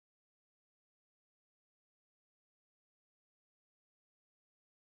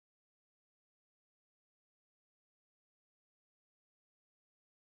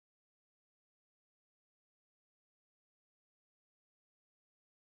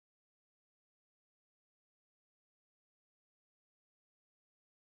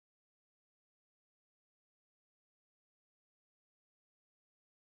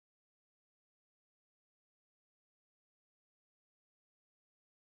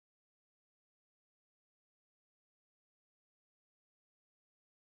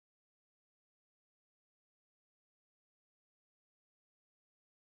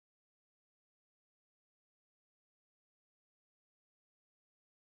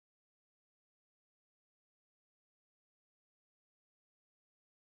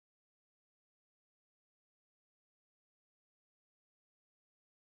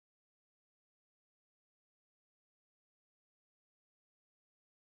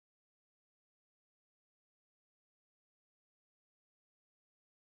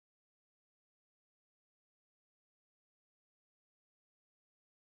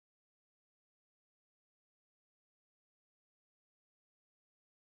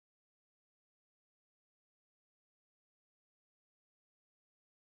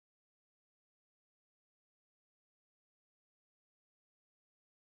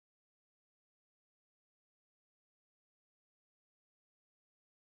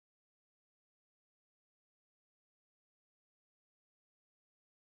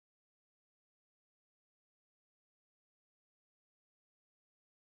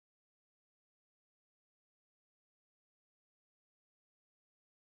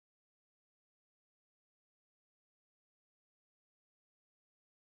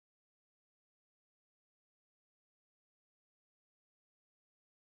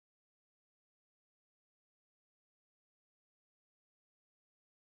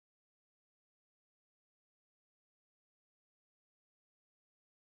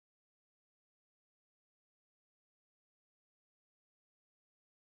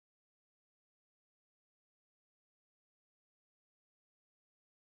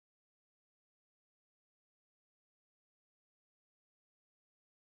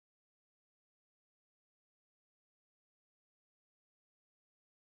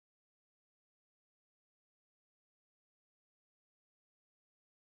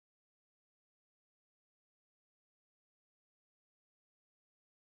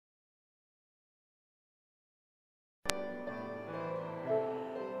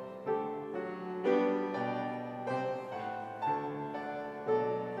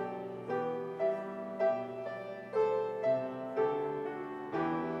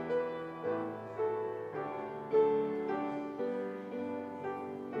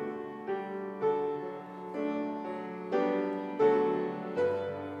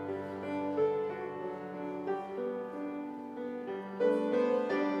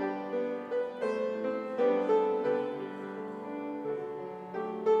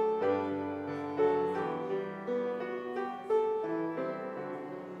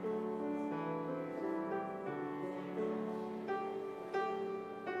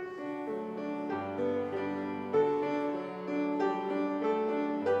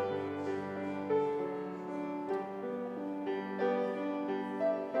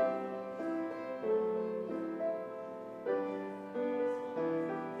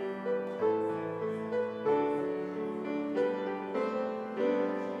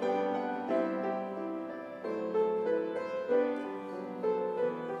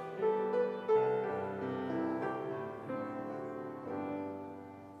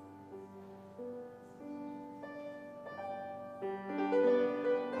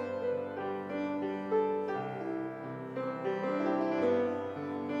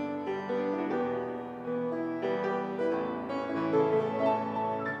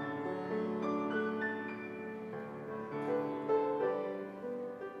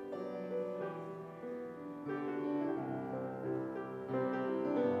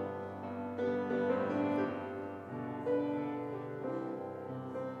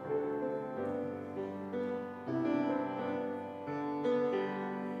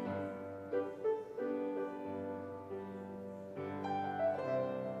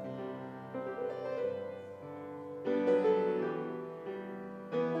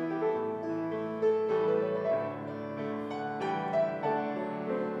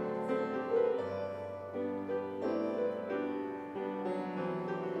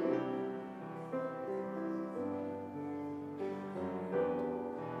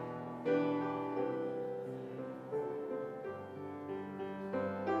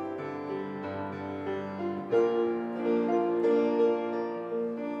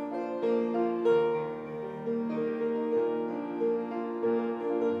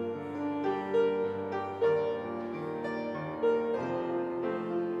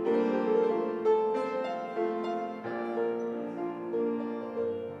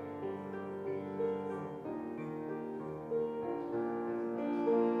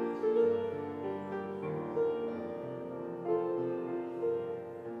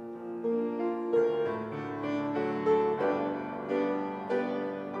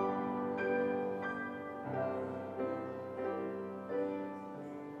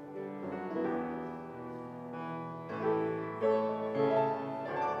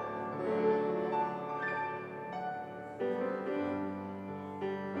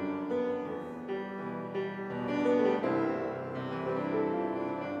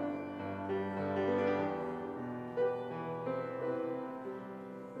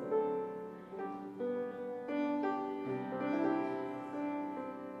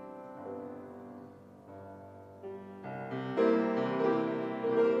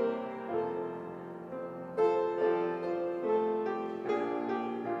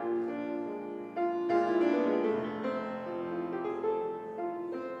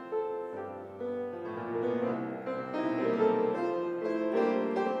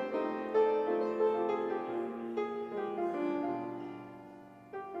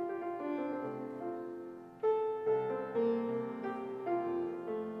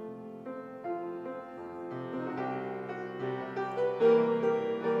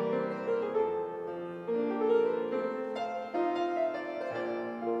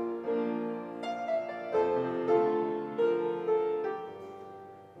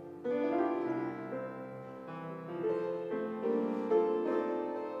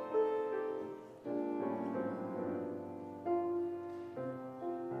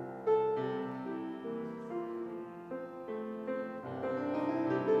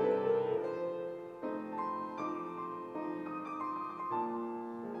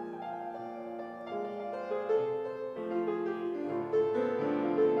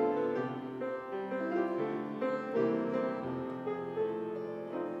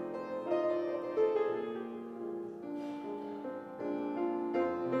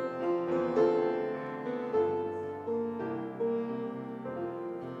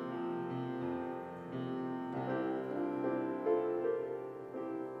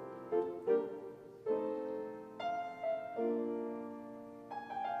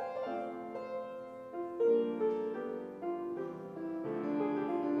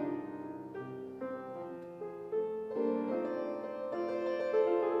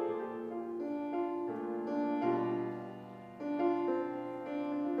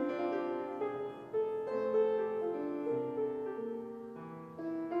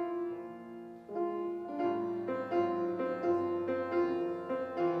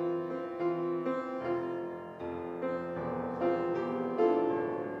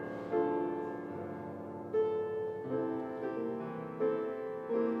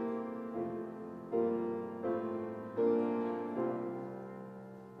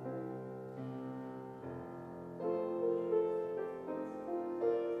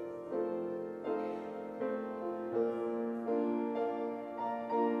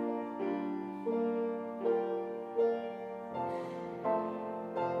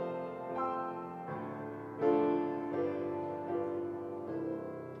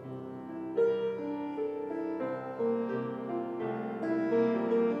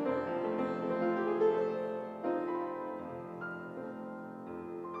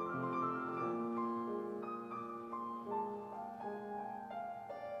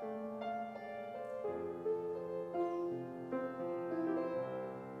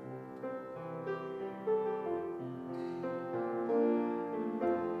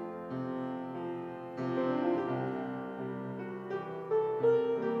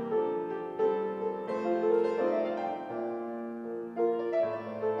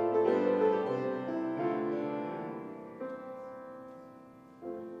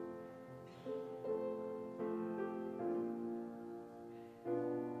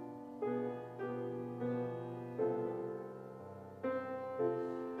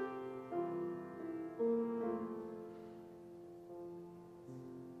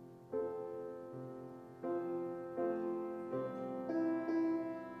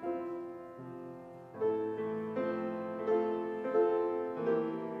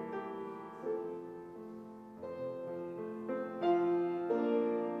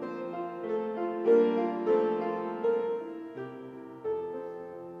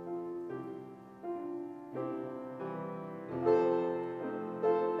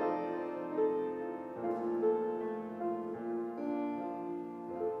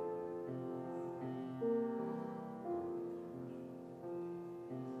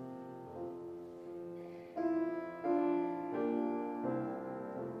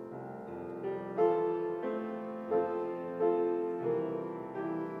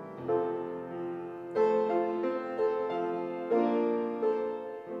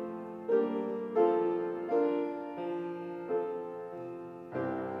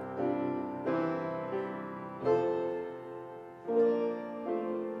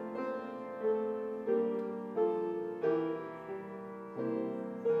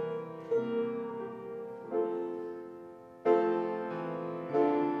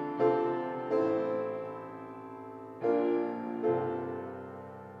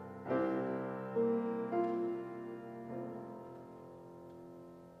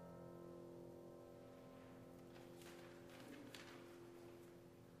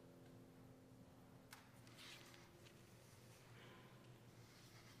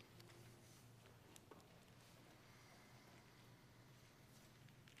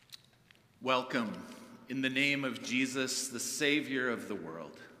Welcome, in the name of Jesus, the Savior of the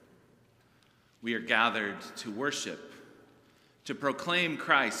world. We are gathered to worship, to proclaim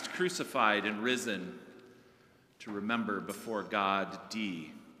Christ crucified and risen, to remember before God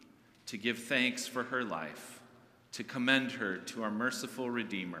Dee, to give thanks for her life, to commend her to our merciful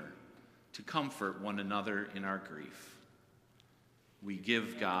Redeemer, to comfort one another in our grief. We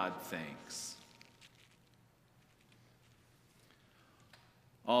give God thanks.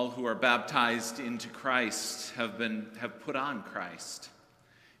 All who are baptized into Christ have put on Christ.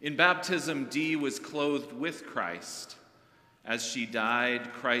 In baptism, Dee was clothed with Christ. As she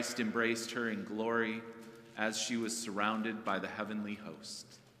died, Christ embraced her in glory as she was surrounded by the heavenly host.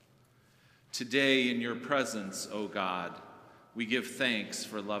 Today, in your presence, O God, we give thanks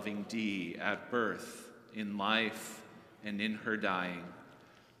for loving Dee at birth, in life, and in her dying.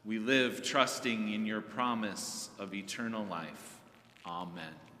 We live trusting in your promise of eternal life.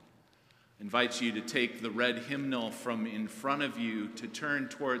 Amen. I invite you to take the red hymnal from in front of you to turn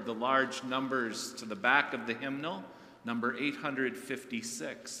toward the large numbers to the back of the hymnal, number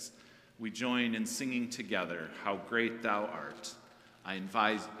 856. We join in singing together, How Great Thou Art. I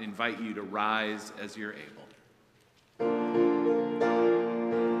invite you to rise as you're able.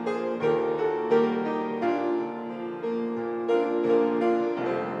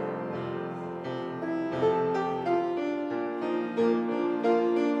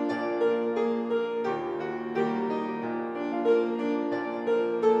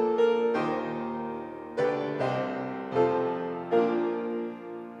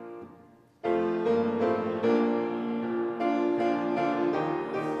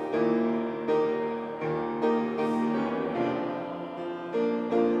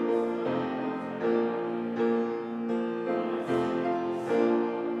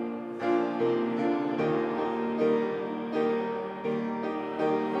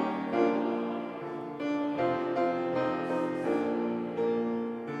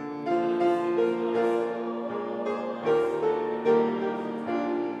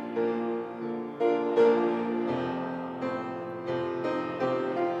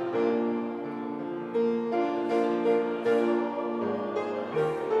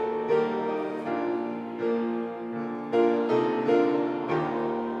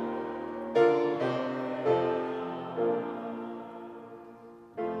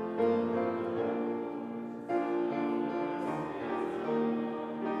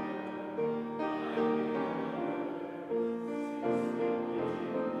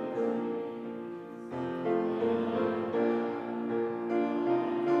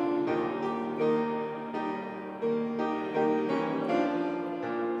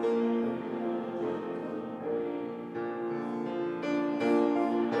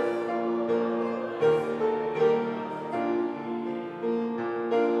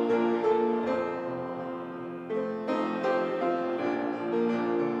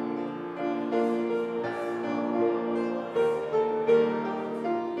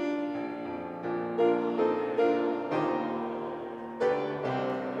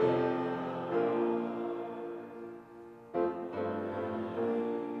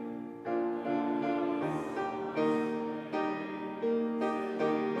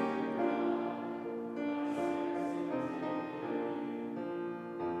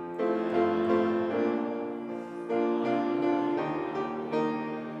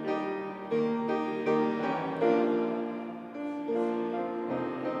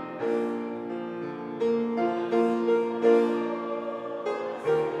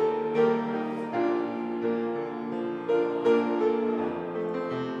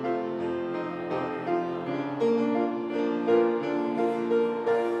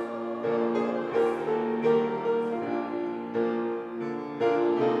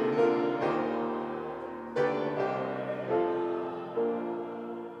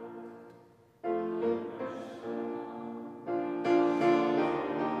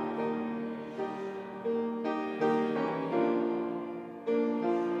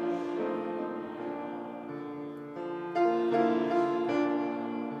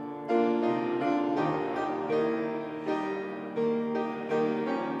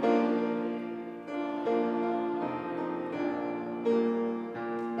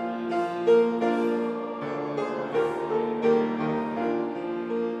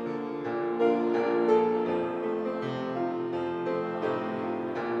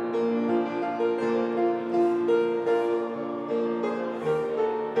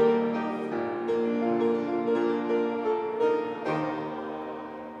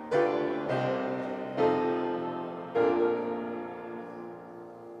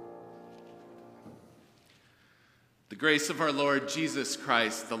 The grace of our Lord Jesus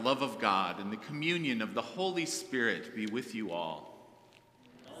Christ, the love of God, and the communion of the Holy Spirit be with you all.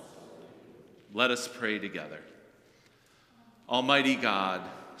 Let us pray together. Almighty God,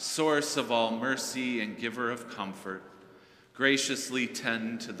 source of all mercy and giver of comfort, graciously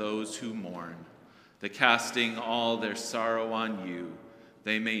tend to those who mourn, that casting all their sorrow on you,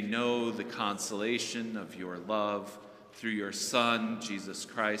 they may know the consolation of your love through your Son, Jesus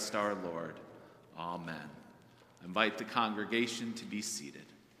Christ our Lord. Amen. I invite the congregation to be seated.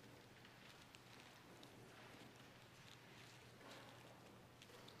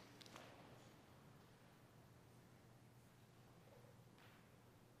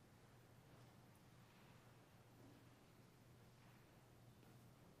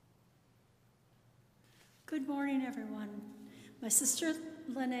 Good morning, everyone. My sister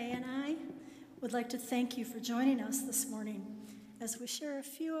Lene and I would like to thank you for joining us this morning as we share a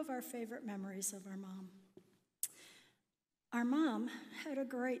few of our favorite memories of our mom. Our mom had a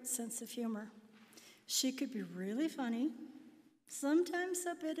great sense of humor. She could be really funny, sometimes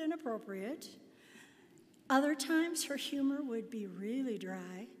a bit inappropriate. Other times her humor would be really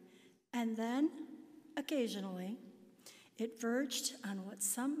dry, and then, occasionally, it verged on what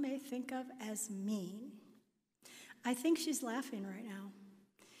some may think of as mean. I think she's laughing right now.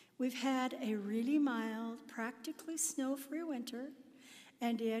 We've had a really mild, practically snow-free winter,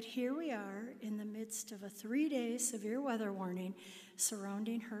 and yet here we are in the midst of a 3-day severe weather warning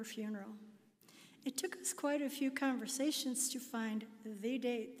surrounding her funeral. It took us quite a few conversations to find the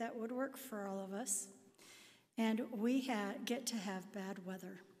date that would work for all of us, and we get to have bad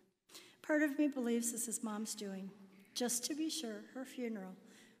weather. Part of me believes this is Mom's doing, just to be sure her funeral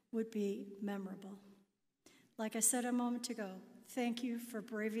would be memorable. Like I said a moment ago, thank you for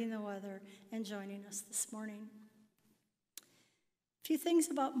braving the weather and joining us this morning. A few things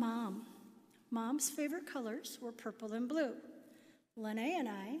about Mom. Mom's favorite colors were purple and blue. Lene and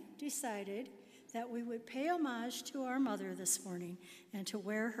I decided that we would pay homage to our mother this morning and to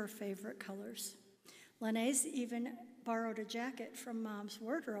wear her favorite colors. Lene's even borrowed a jacket from Mom's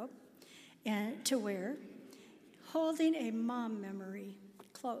wardrobe and to wear, holding a mom memory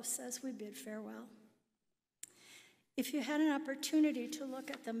close as we bid farewell. If you had an opportunity to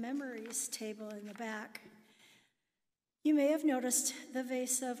look at the memories table in the back, you may have noticed the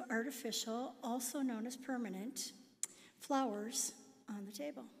vase of artificial, also known as permanent, flowers on the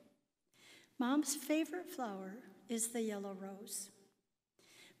table. Mom's favorite flower is the yellow rose.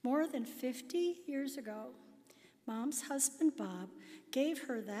 More than 50 years ago, Mom's husband Bob gave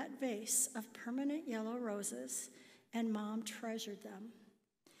her that vase of permanent yellow roses, and Mom treasured them.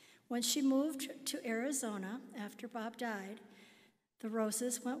 When she moved to Arizona after Bob died, the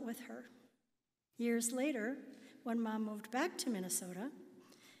roses went with her. Years later, when Mom moved back to Minnesota,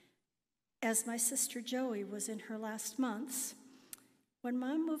 as my sister Joey was in her last months, when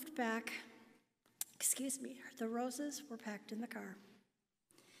Mom moved back, the roses were packed in the car.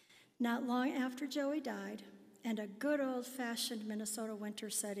 Not long after Joey died, and a good old-fashioned Minnesota winter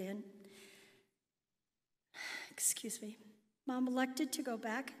set in, Mom elected to go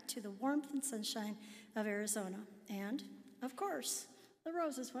back to the warmth and sunshine of Arizona, and, of course, the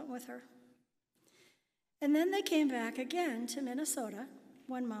roses went with her. And then they came back again to Minnesota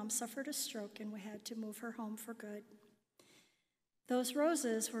when Mom suffered a stroke and we had to move her home for good. Those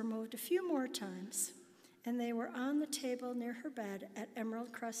roses were moved a few more times, and they were on the table near her bed at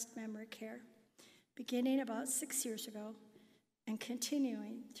Emerald Crest Memory Care, beginning about 6 years ago and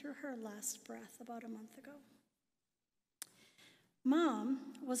continuing through her last breath about a month ago.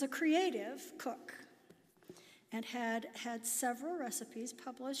 Mom was a creative cook and had several recipes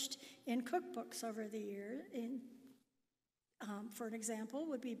published in cookbooks over the years. For an example,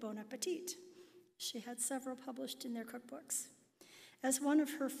 would be Bon Appetit. She had several published in their cookbooks. As one of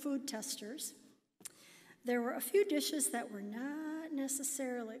her food testers, there were a few dishes that were not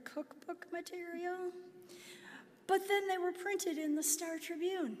necessarily cookbook material, but then they were printed in the Star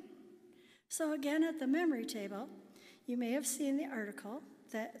Tribune. So again, at the memory table, you may have seen the article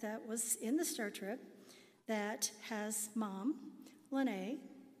that was in the Star Trib that has Mom, Lene,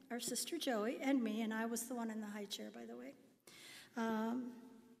 our sister Joey, and me, and I was the one in the high chair, by the way.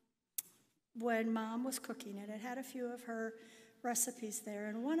 When Mom was cooking it, it had a few of her recipes there,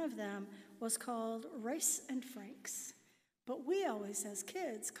 and one of them was called Rice and Franks. But we always, as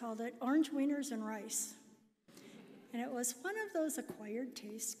kids, called it orange wieners and rice. And it was one of those acquired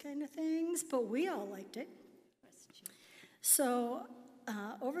taste kind of things, but we all liked it. So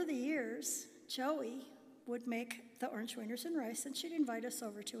over the years, Joey would make the orange wieners and rice, and she'd invite us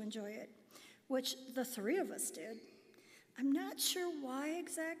over to enjoy it, which the three of us did. I'm not sure why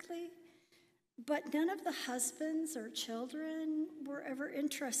exactly, But none of the husbands or children were ever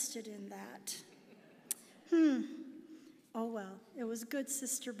interested in that. Oh well, it was good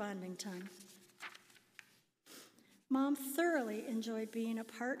sister bonding time. Mom thoroughly enjoyed being a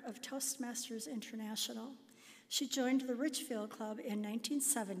part of Toastmasters International. She joined the Richfield Club in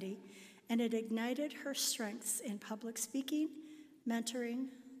 1970, and it ignited her strengths in public speaking, mentoring,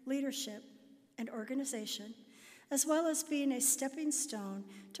 leadership, and organization, as well as being a stepping stone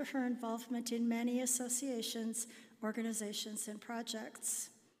to her involvement in many associations, organizations, and projects.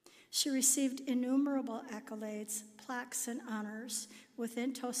 She received innumerable accolades, plaques, and honors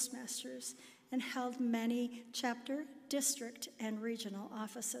within Toastmasters, and held many chapter, district, and regional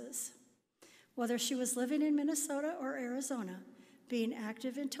offices. Whether she was living in Minnesota or Arizona, being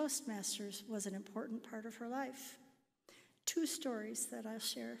active in Toastmasters was an important part of her life. 2 stories that I'll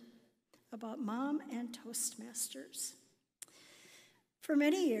share about Mom and Toastmasters. For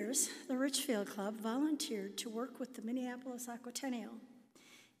many years, the Richfield Club volunteered to work with the Minneapolis Aquatennial,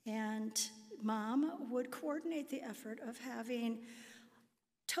 and Mom would coordinate the effort of having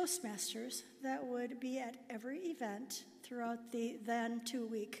Toastmasters that would be at every event throughout the then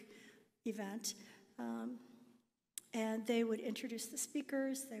 2-week event. And they would introduce the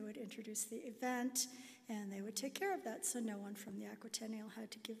speakers, they would introduce the event, and they would take care of that so no one from the Aquatennial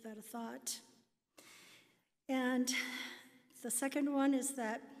had to give that a thought. And the second one is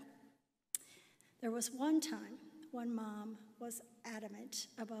that there was one time when Mom was adamant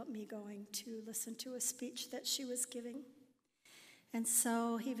about me going to listen to a speech that she was giving. And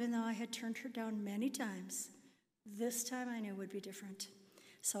so, even though I had turned her down many times, this time I knew it would be different.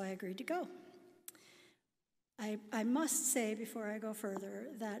 So I agreed to go. I must say before I go further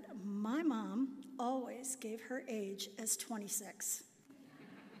that my mom always gave her age as 26.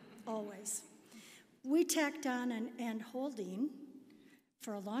 Always. We tacked on an and holding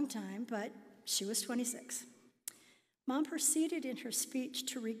for a long time, but she was 26. Mom proceeded in her speech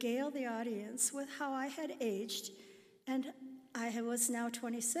to regale the audience with how I had aged, and I was now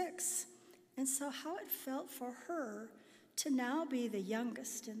 26, and so how it felt for her to now be the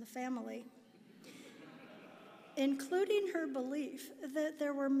youngest in the family, including her belief that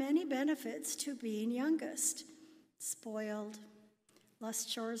there were many benefits to being youngest: spoiled, less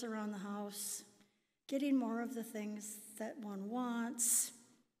chores around the house, getting more of the things that one wants.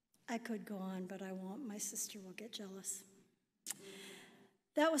 I could go on, but I won't. My sister will get jealous.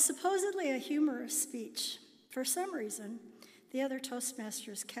 That was supposedly a humorous speech. For some reason, the other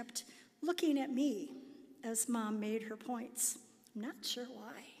Toastmasters kept looking at me as Mom made her points. I'm not sure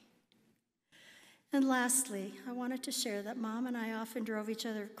why. And lastly, I wanted to share that Mom and I often drove each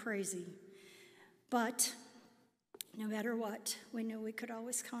other crazy. But no matter what, we knew we could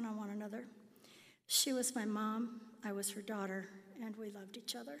always count on one another. She was my mom, I was her daughter, and we loved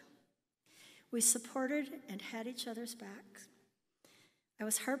each other. We supported and had each other's backs. I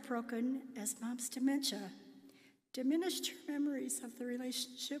was heartbroken as Mom's dementia diminished her memories of the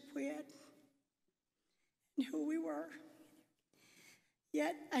relationship we had and who we were.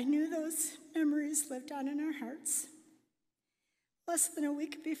 Yet I knew those memories lived on in our hearts. Less than a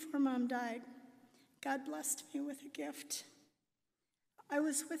week before Mom died, God blessed me with a gift. I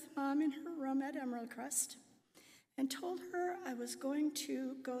was with Mom in her room at Emerald Crest and told her I was going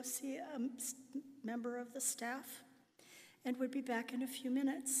to go see a member of the staff and would be back in a few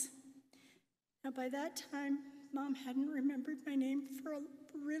minutes. Now, by that time, Mom hadn't remembered my name for a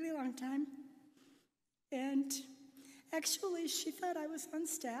really long time. And actually, she thought I was on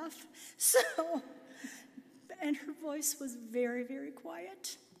staff. And her voice was very, very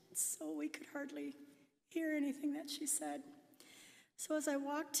quiet, so we could hardly hear anything that she said. So as I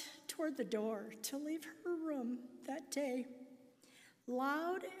walked toward the door to leave her room that day,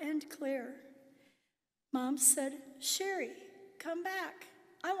 loud and clear, Mom said, "Sherry, come back.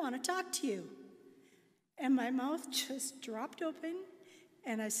 I want to talk to you." And my mouth just dropped open,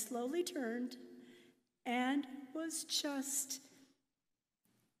 and I slowly turned and was just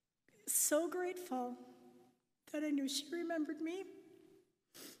so grateful that I knew she remembered me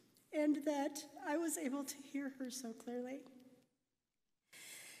and that I was able to hear her so clearly.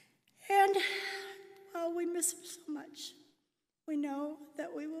 And while we miss her so much, we know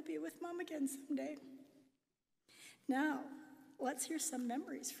that we will be with Mom again someday. Now, let's hear some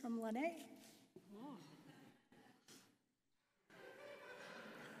memories from Lene.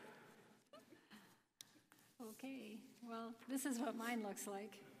 Okay, well, this is what mine looks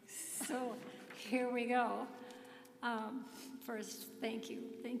like. So here we go. First, thank you.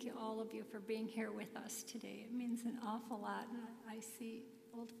 Thank you, all of you, for being here with us today. It means an awful lot. I see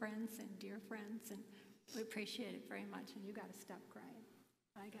old friends and dear friends, and we appreciate it very much. And you got to stop crying.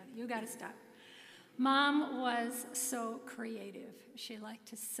 You got to stop. Mom was so creative. She liked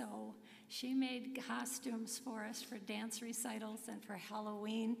to sew. She made costumes for us for dance recitals and for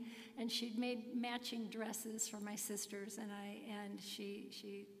Halloween, and she'd made matching dresses for my sisters and I, and she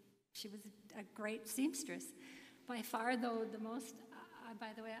was a great seamstress. By far, though, the most, by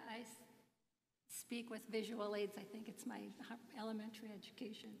the way, I speak with visual aids. I think it's my elementary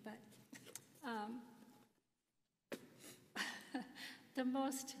education, but the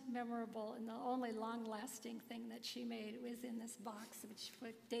most memorable and the only long-lasting thing that she made was in this box, which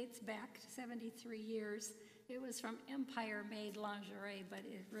dates back 73 years. It was from Empire-made lingerie, but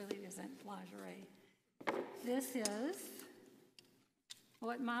it really isn't lingerie. This is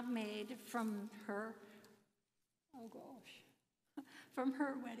what Mom made from her, oh gosh, from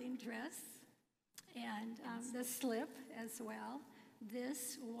her wedding dress, and the slip as well.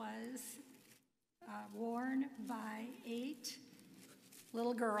 This was worn by 8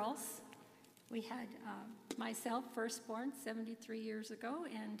 little girls. We had myself, firstborn, 73 years ago,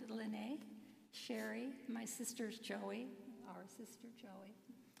 and Lene, Sherry, my sister's Joey, our sister Joey.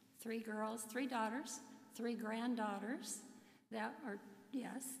 3 girls, 3 daughters, 3 granddaughters. That are,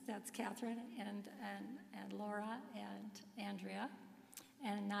 yes, that's Catherine and Laura and Andrea,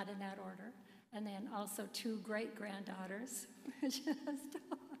 and not in that order. And then also 2 great-granddaughters, which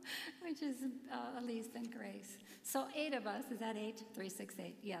is Elise and Grace. So 8 of us, is that 8? 3, 6,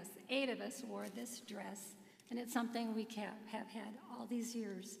 8, yes. 8 of us wore this dress, and it's something we have had all these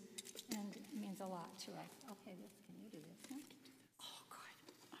years, and it means a lot to us. Okay, can you do this one? Oh,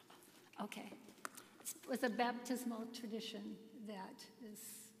 good. Okay. It was a baptismal tradition that is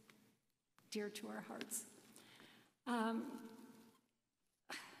dear to our hearts.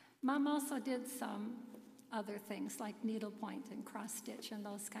 Mom also did some other things like needlepoint and cross stitch and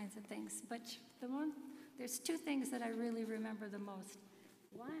those kinds of things. But there's 2 things that I really remember the most.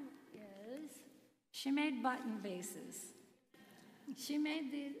 One is she made button bases. She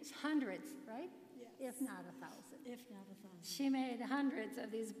made these hundreds, right? Yes. If not 1,000. If not 1,000. She made hundreds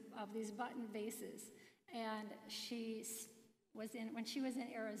of these button bases. And when she was in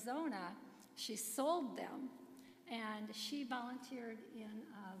Arizona, she sold them. And she volunteered in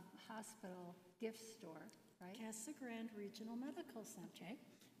a hospital gift store, right? Casa Grande Regional Medical Center. Okay.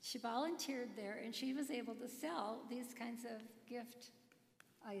 She volunteered there, and she was able to sell these kinds of gift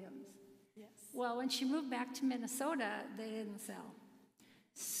items. Yes. Well, when she moved back to Minnesota, they didn't sell.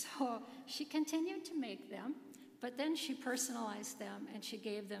 So she continued to make them, but then she personalized them, and she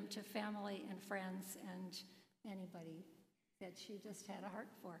gave them to family and friends and anybody that she just had a heart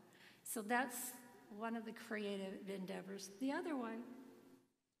for. So that's one of the creative endeavors. The other one,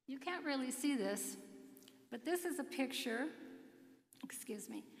 you can't really see this, but this is a picture,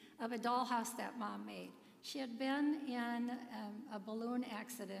 of a dollhouse that Mom made. She had been in a balloon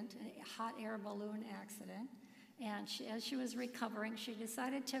accident, a hot air balloon accident, and as she was recovering, she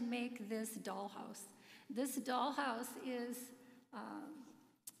decided to make this dollhouse. This dollhouse is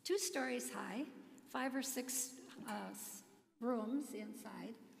 2 stories high, 5 or 6 rooms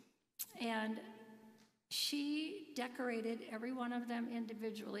inside, and she decorated every one of them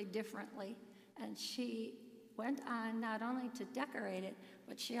individually differently, and she went on not only to decorate it,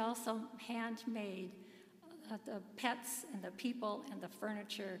 but she also handmade the pets and the people and the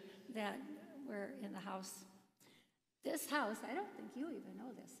furniture that were in the house. This house, I don't think you even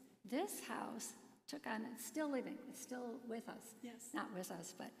know this, this house took on, it's still living, it's still with us. Yes. Not Not with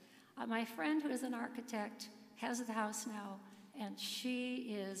us, but my friend who is an architect has the house now, and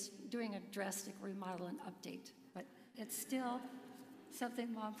she is doing a drastic remodel and update, but it's still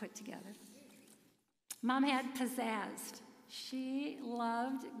something Mom put together. Mom had pizzazz. She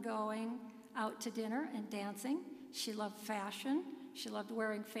loved going out to dinner and dancing. She loved fashion. She loved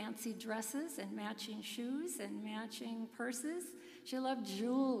wearing fancy dresses and matching shoes and matching purses. She loved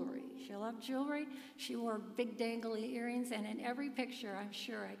jewelry. She wore big dangly earrings, and in every picture, I'm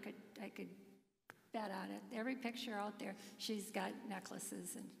sure I could bet on it. Every picture out there, she's got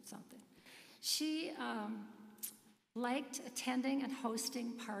necklaces and something. She liked attending and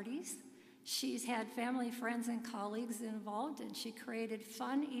hosting parties. She's had family, friends, and colleagues involved, and she created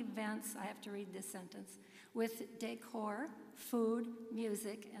fun events, I have to read this sentence, with decor, food,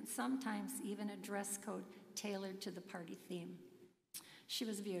 music, and sometimes even a dress code tailored to the party theme. She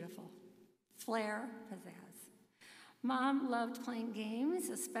was beautiful. Flair, pizzazz. Mom loved playing games,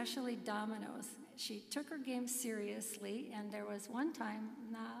 especially dominoes. She took her game seriously, and there was one time,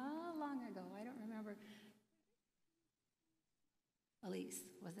 not long ago, I don't remember, Elise.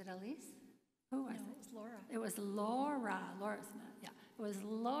 Was it Elise? Who was it? it was Laura. It was Laura. Laura's not, yeah. It was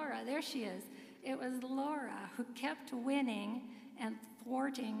Laura. There she is. It was Laura who kept winning and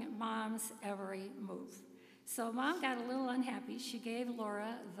thwarting Mom's every move. So Mom got a little unhappy. She gave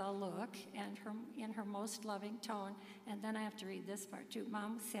Laura the look and in her most loving tone. And then I have to read this part too.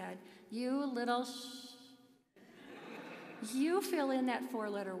 Mom said, "You little you fill in that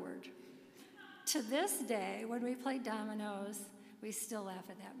 4-letter word." To this day, when we play dominoes, we still laugh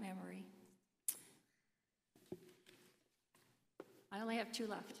at that memory. I only have 2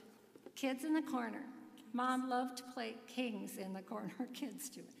 left. Kids in the corner. Mom loved to play kings in the corner. Kids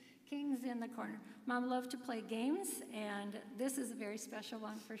too. Kings in the corner. Mom loved to play games, and this is a very special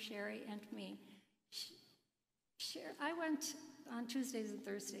one for Sherry and me. I went on Tuesdays and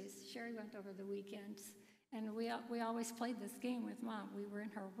Thursdays. Sherry went over the weekends, and we always played this game with Mom. We were in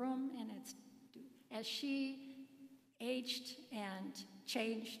her room, and as she aged and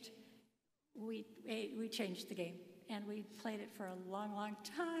changed, we changed the game, and we played it for a long, long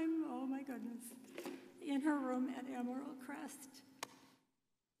time. Oh my goodness. In her room at Emerald Crest.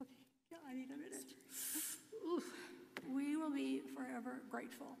 I need a minute. Oof. We will be forever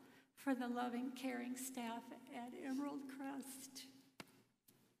grateful for the loving, caring staff at Emerald Crest.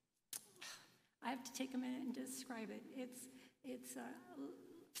 I have to take a minute and describe it. It's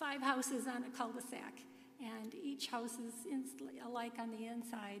 5 houses on a cul-de-sac, and each house is alike on the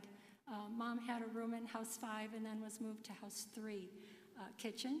inside. Mom had a room in house 5 and then was moved to house 3.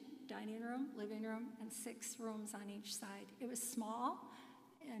 Kitchen, dining room, living room, and 6 rooms on each side. It was small,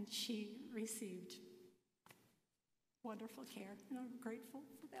 and she received wonderful care, and I'm grateful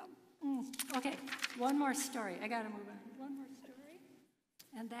for them. Okay, one more story. I gotta move on. One more story.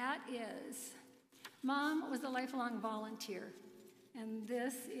 And that is, Mom was a lifelong volunteer, and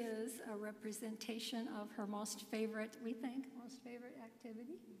this is a representation of her most favorite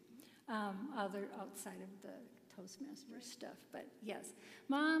activity, other outside of the Toastmaster stuff, but yes.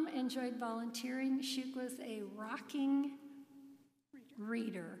 Mom enjoyed volunteering. She was a rocking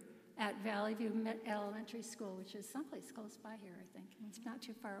reader at Valley View Elementary School, which is someplace close by here, I think. It's not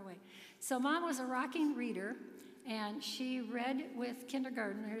too far away. So Mom was a rocking reader, and she read with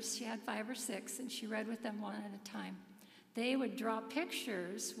kindergartners. She had 5 or 6, and she read with them one at a time. They would draw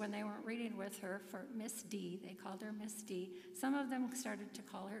pictures when they weren't reading with her for Miss D. They called her Miss D. Some of them started to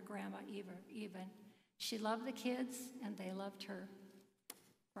call her Grandma even. She loved the kids, and they loved her.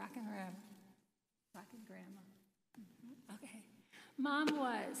 Rockin' Grandma. Rockin' Grandma. Okay. Mom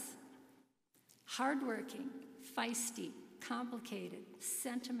was hardworking, feisty, complicated,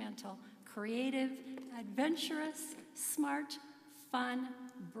 sentimental, creative, adventurous, smart, fun,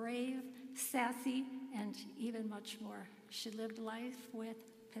 brave, sassy, and even much more. She lived life with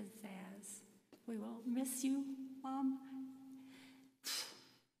pizzazz. We will miss you, Mom.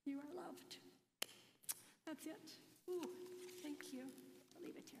 You are loved. That's it. Ooh, thank you. I'll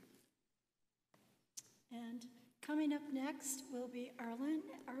leave it here. And coming up next will be Arlen.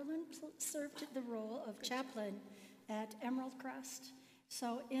 Arlen served the role of chaplain at Emerald Crest.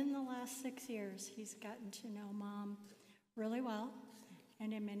 So in the last 6 years, he's gotten to know Mom really well,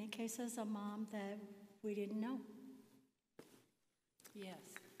 and in many cases, a mom that we didn't know. Yes.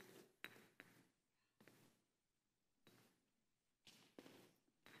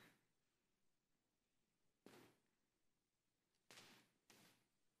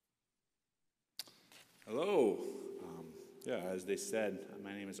 Hello. As they said,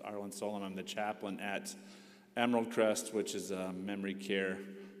 my name is Arlen Solom. I'm the chaplain at Emerald Crest, which is a memory care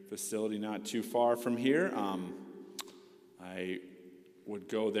facility not too far from here. I would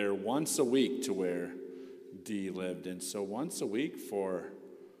go there once a week to where Dee lived, and so once a week for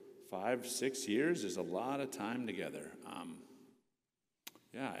 5-6 years is a lot of time together.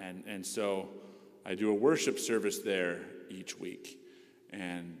 And so I do a worship service there each week.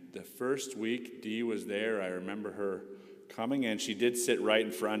 And the first week Dee was there, I remember her coming, and she did sit right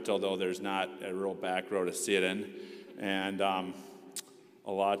in front, although there's not a real back row to sit in. And a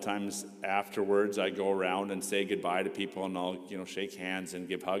lot of times afterwards, I go around and say goodbye to people, and I'll, shake hands and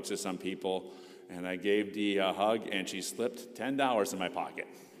give hugs to some people. And I gave Dee a hug, and she slipped $10 in my pocket.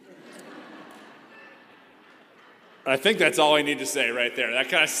 I think that's all I need to say right there. That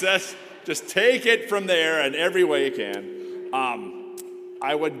kind of says, just take it from there in every way you can.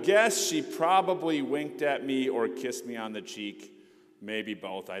 I would guess she probably winked at me or kissed me on the cheek, maybe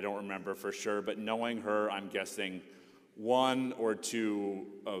both, I don't remember for sure, but knowing her, I'm guessing 1 or 2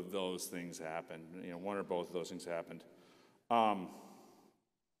 of those things happened. 1 or both of those things happened.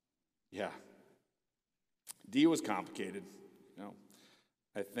 Dee was complicated.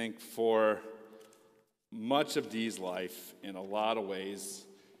 I think for much of Dee's life, in a lot of ways,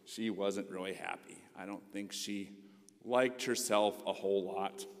 she wasn't really happy. I don't think she liked herself a whole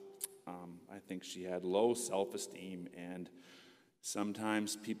lot. I think she had low self-esteem, and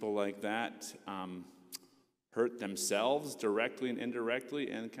Sometimes people like that hurt themselves directly and indirectly,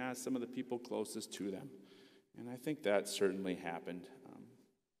 and kind of some of the people closest to them. And I think that certainly happened.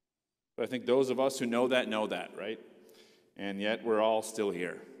 But I think those of us who know that, right? And yet we're all still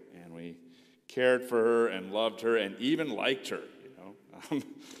here, and we cared for her and loved her and even liked her,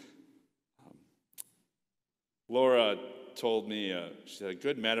 Laura told me, she said a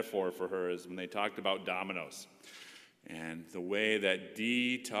good metaphor for her is when they talked about dominoes. And the way that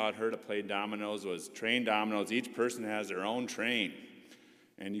Dee taught her to play dominoes was train dominoes. Each person has their own train.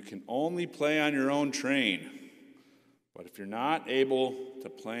 And you can only play on your own train. But if you're not able to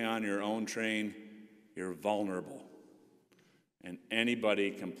play on your own train, you're vulnerable. And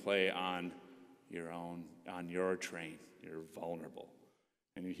anybody can play on your train. You're vulnerable.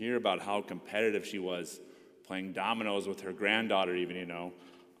 And you hear about how competitive she was playing dominoes with her granddaughter even,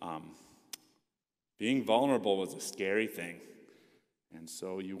 Being vulnerable was a scary thing. And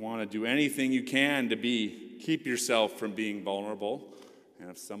so you want to do anything you can to keep yourself from being vulnerable. And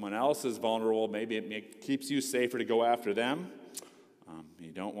if someone else is vulnerable, maybe it keeps you safer to go after them.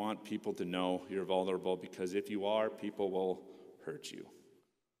 You don't want people to know you're vulnerable, because if you are, people will hurt you.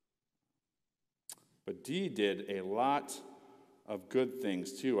 But Dee did a lot of good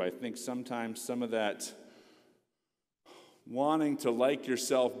things too. I think sometimes some of that wanting to like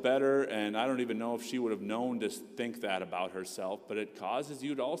yourself better, and I don't even know if she would have known to think that about herself, but it causes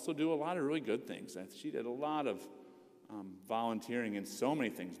you to also do a lot of really good things. And she did a lot of volunteering in so many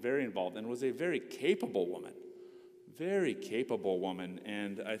things, very involved, and was a very capable woman.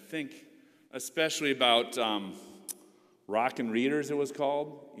 And I think especially about Rockin' Readers, it was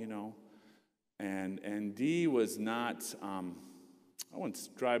called, and Dee was not, I wouldn't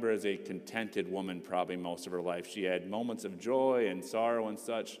describe her as a contented woman probably most of her life. She had moments of joy and sorrow and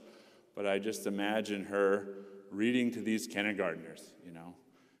such, but I just imagine her reading to these kindergartners,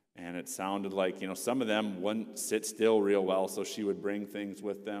 and it sounded like, some of them wouldn't sit still real well, so she would bring things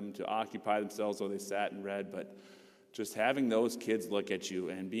with them to occupy themselves while they sat and read. But just having those kids look at you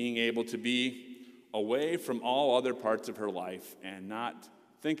and being able to be away from all other parts of her life and not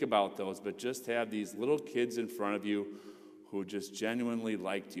think about those, but just have these little kids in front of you who just genuinely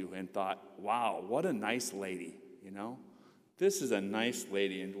liked you and thought, wow, what a nice lady, This is a nice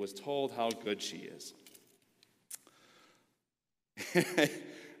lady, and was told how good she is.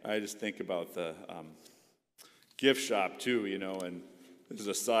 I just think about the gift shop too, and this is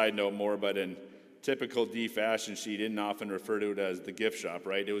a side note more, but in typical Dee fashion, she didn't often refer to it as the gift shop,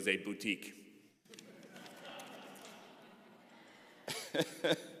 right? It was a boutique.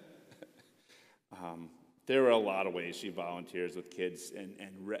 There were a lot of ways she volunteers with kids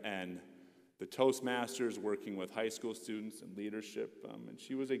and the Toastmasters, working with high school students and leadership. And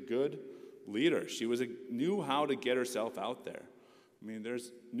she was a good leader. She knew how to get herself out there. I mean,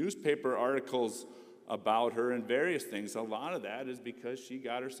 there's newspaper articles about her and various things. A lot of that is because she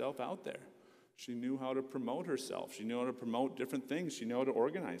got herself out there. She knew how to promote herself. She knew how to promote different things. She knew how to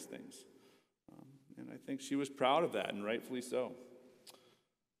organize things. And I think she was proud of that, and rightfully so.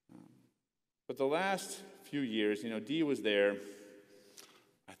 But the last few years, Dee was there,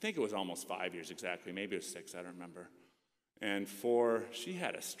 I think it was almost 5 years exactly, maybe it was 6, I don't remember. And she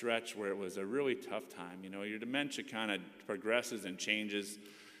had a stretch where it was a really tough time. Your dementia kind of progresses and changes,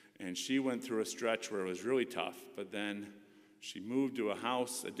 and she went through a stretch where it was really tough. But then she moved to a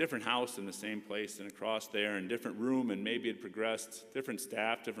different house in the same place, and across there, in a different room, and maybe it progressed, different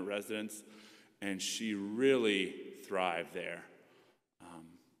staff, different residents, and she really thrived there.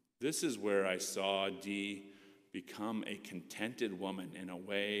 This is where I saw Dee become a contented woman in a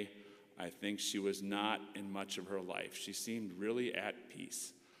way I think she was not in much of her life. She seemed really at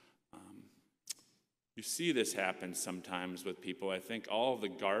peace. You see this happen sometimes with people. I think all of the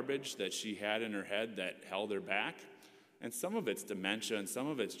garbage that she had in her head that held her back, and some of it's dementia, and some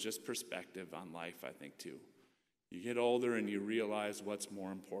of it's just perspective on life, I think, too. You get older and you realize what's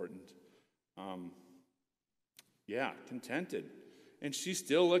more important. Contented. And she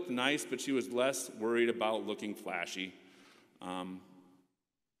still looked nice, but she was less worried about looking flashy.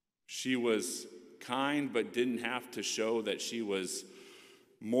 She was kind, but didn't have to show that she was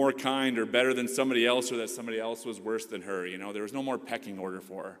more kind or better than somebody else, or that somebody else was worse than her. There was no more pecking order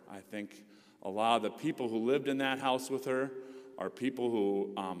for her. I think a lot of the people who lived in that house with her are people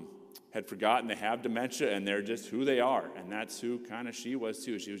who had forgotten they have dementia, and they're just who they are. And that's who kind of she was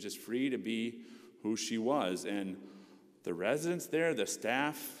too. She was just free to be who she was. And the residents there, the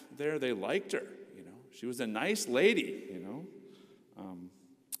staff there, they liked her. She was a nice lady.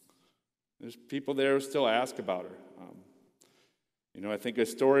 There's people there who still ask about her. I think a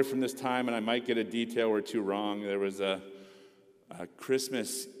story from this time, and I might get a detail or two wrong. There was a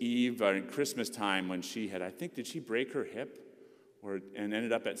Christmas Eve or Christmas time when she had, I think, did she break her hip and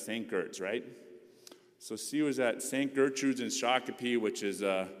ended up at St. Gert's, right? So she was at St. Gertrude's in Shakopee, which is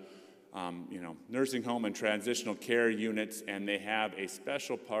a nursing home and transitional care units, and they have a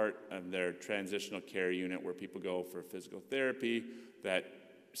special part of their transitional care unit where people go for physical therapy that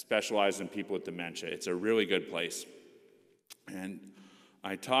specializes in people with dementia. It's a really good place. And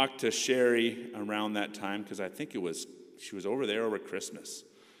I talked to Sherry around that time because I think she was over there over Christmas.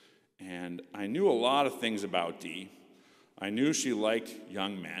 And I knew a lot of things about Dee. I knew she liked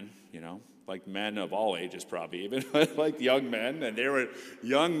young men, like men of all ages probably, even like young men. And there were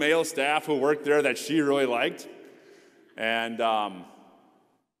young male staff who worked there that she really liked and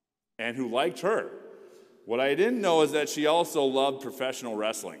who liked her. What I didn't know is that she also loved professional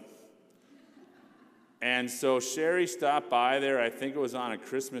wrestling. And so Sherry stopped by there, I think it was on a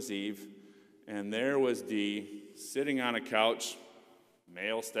Christmas Eve, and there was Dee sitting on a couch,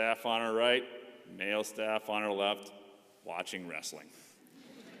 male staff on her right, male staff on her left, watching wrestling.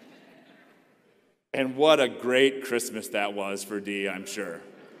 And what a great Christmas that was for Dee, I'm sure.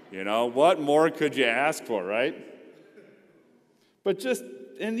 What more could you ask for, right? But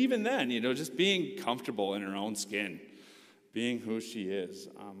and even then, just being comfortable in her own skin, being who she is.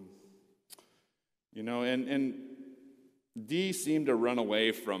 And Dee seemed to run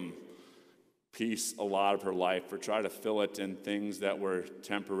away from peace a lot of her life or try to fill it in things that were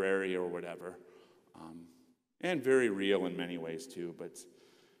temporary or whatever. And very real in many ways too. But,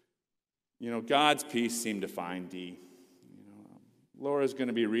 God's peace seemed to find Dee. Laura's going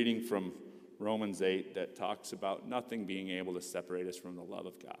to be reading from Romans 8 that talks about nothing being able to separate us from the love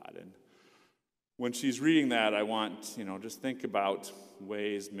of God. And when she's reading that, I want, just think about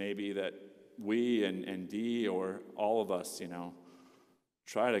ways maybe that we and Dee or all of us,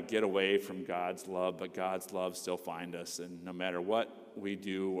 try to get away from God's love, but God's love still finds us. And no matter what we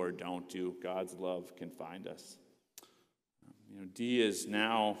do or don't do, God's love can find us. Dee is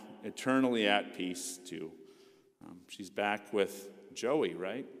now eternally at peace too. She's back with Joey,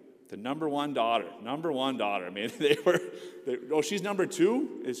 right? The number one daughter. I mean, she's number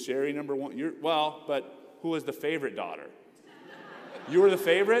two? Is Sherry number one? But who was the favorite daughter? You were the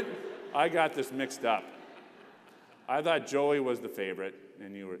favorite? I got this mixed up. I thought Joey was the favorite,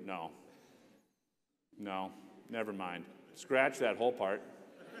 and you were, no, never mind. Scratch that whole part.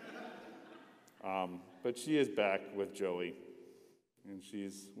 But she is back with Joey, and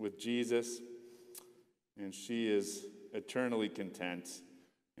she's with Jesus, and she is eternally content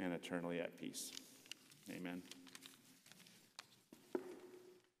and eternally at peace. Amen.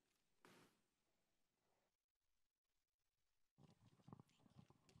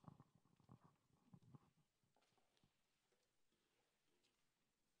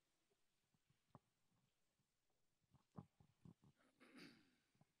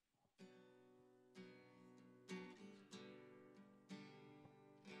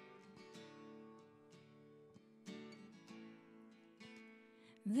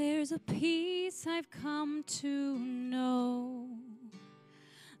 There's a peace I've come to know,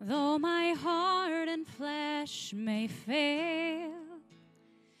 though my heart and flesh may fail.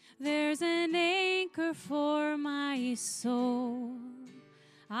 There's an anchor for my soul.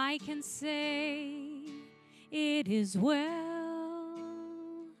 I can say it is well.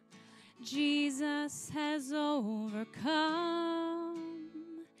 Jesus has overcome,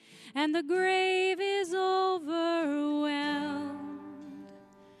 and the grave is overwhelmed.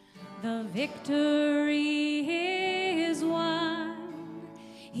 The victory is won.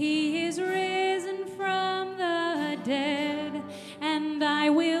 He is risen from the dead, and I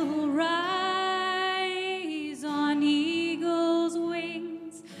will rise on eagle's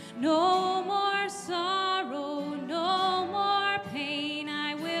wings. No more sorrow, no more pain.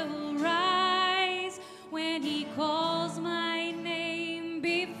 I will rise when he calls my name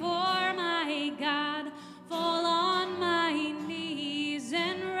before my God. Fall on my knees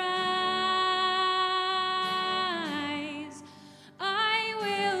and rise.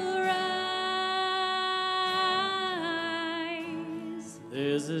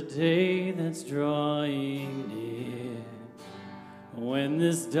 There's a day that's drawing near, when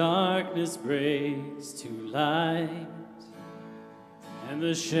this darkness breaks to light, and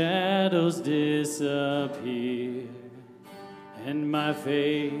the shadows disappear, and my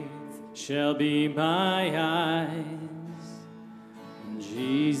faith shall be my eyes. And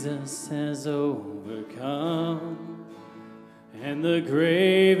Jesus has overcome, and the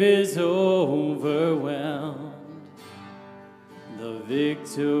grave is overwhelmed. The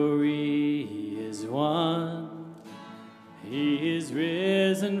victory is won. He is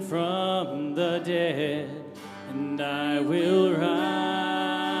risen from the dead, and I will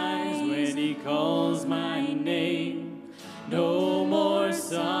rise when he calls my name. No more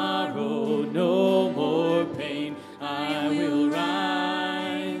sorrow, no more pain. I will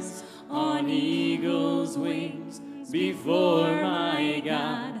rise on eagle's wings before my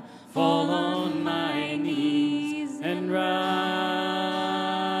God, fall on my knees and rise.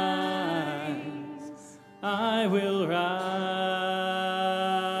 I will rise.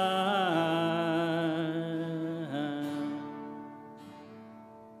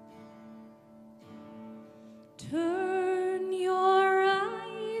 Turn your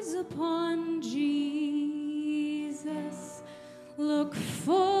eyes upon Jesus. Look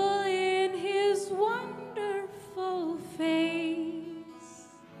full in his wonderful face,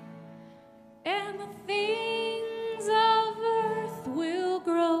 and the things of earth will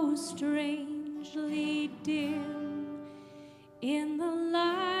grow strangely dim in the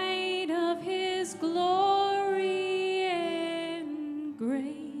light of his glory and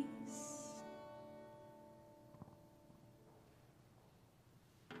grace.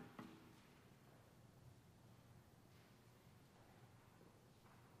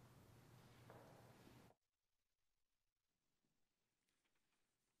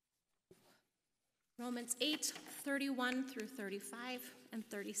 Romans 8, 31 through 35 and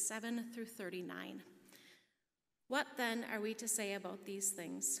 37 through 39. What then are we to say about these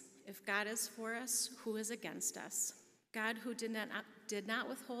things? If God is for us, who is against us? God, who did not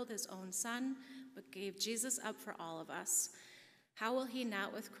withhold his own Son, but gave Jesus up for all of us, how will he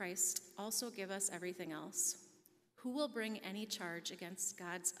not with Christ also give us everything else? Who will bring any charge against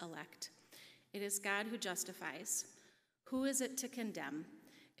God's elect? It is God who justifies. Who is it to condemn?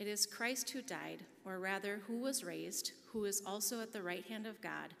 It is Christ who died, or rather who was raised, who is also at the right hand of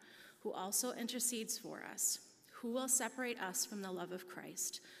God, who also intercedes for us. Who will separate us from the love of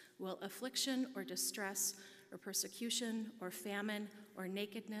Christ? Will affliction or distress or persecution or famine or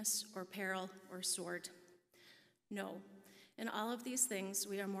nakedness or peril or sword? No, in all of these things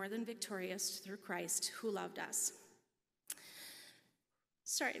we are more than victorious through Christ who loved us.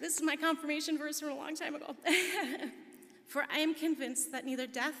 Sorry, this is my confirmation verse from a long time ago. For I am convinced that neither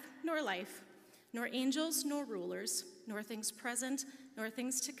death nor life, nor angels nor rulers, nor things present nor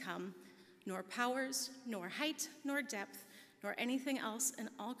things to come, nor powers, nor height, nor depth, nor anything else in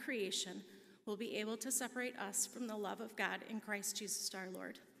all creation will be able to separate us from the love of God in Christ Jesus our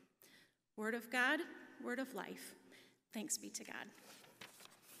Lord. Word of God, word of life. Thanks be to God.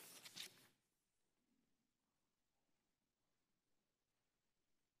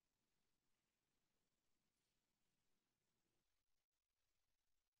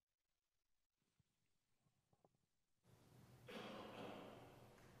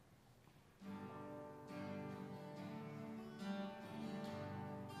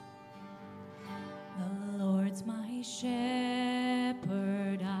 My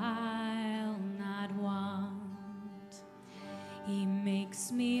shepherd, I'll not want. He makes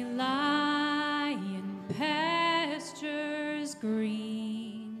me lie in pastures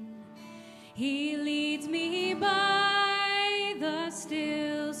green. He leads me by the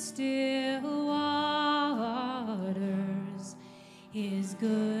still, still waters. His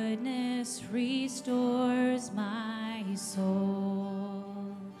goodness restores my soul.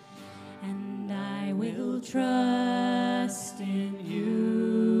 And I will trust in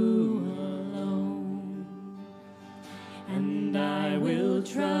you alone. And I will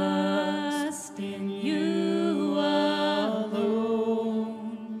trust in you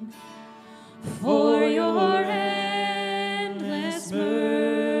alone. For your endless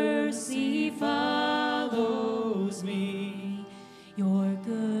mercy follows me. Your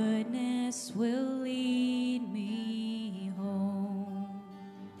goodness will lead me home.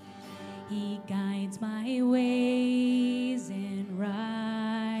 He guides my ways in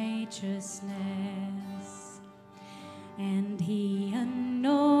righteousness, and he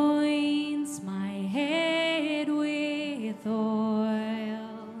anoints my head with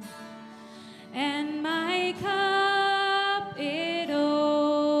oil, and my cup it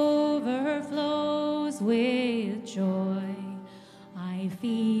overflows with joy. I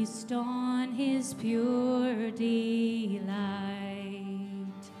feast on his pure delight.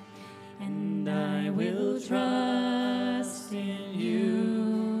 And I will trust in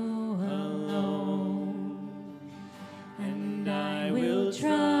you alone. And I will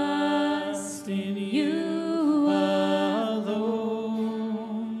trust in you alone.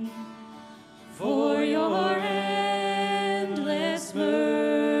 For your endless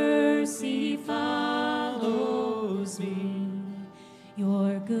mercy follows me.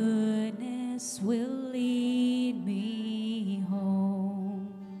 Your goodness will lead me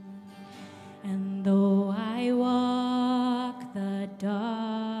home. And though I walk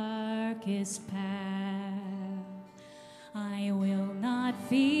darkest path. I will not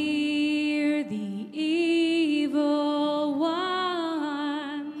fear the evil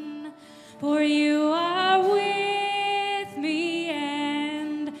one, for you are with me,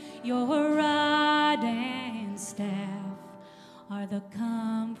 and your rod and staff are the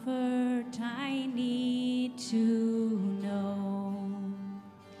comfort I need to know.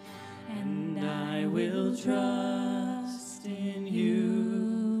 And I will trust in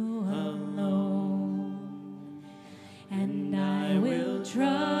you alone. And I will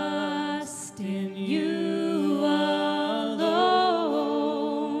trust in you alone.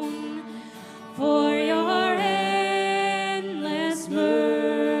 For your endless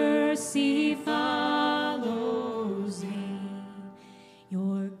mercy follows me.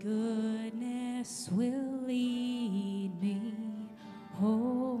 Your goodness will lead me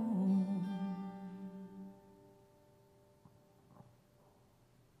home.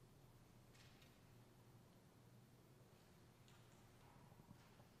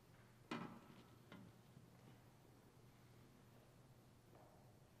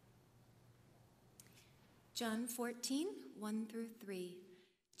 John 14, 1 through 3.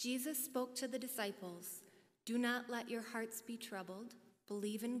 Jesus spoke to the disciples, "Do not let your hearts be troubled.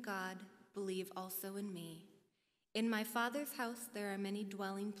 Believe in God, believe also in me. In my Father's house there are many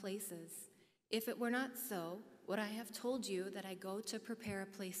dwelling places. If it were not so, would I have told you that I go to prepare a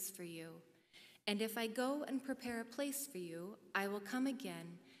place for you? And if I go and prepare a place for you, I will come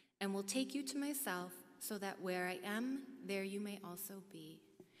again and will take you to myself, so that where I am, there you may also be."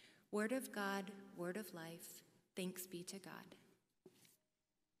 Word of God, word of life. Thanks be to God.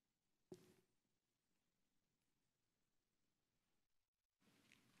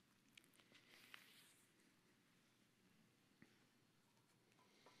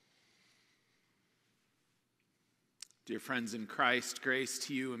 Dear friends in Christ, grace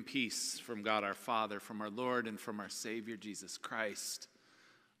to you and peace from God our Father, from our Lord, and from our Savior Jesus Christ.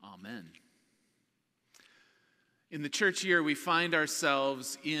 Amen. In the church year, we find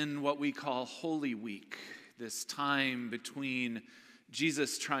ourselves in what we call Holy Week, this time between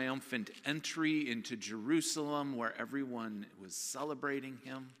Jesus' triumphant entry into Jerusalem, where everyone was celebrating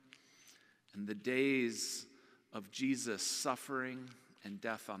him, and the days of Jesus' suffering and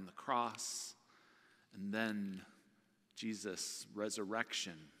death on the cross, and then Jesus'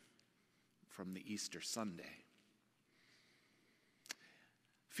 resurrection from the Easter Sunday.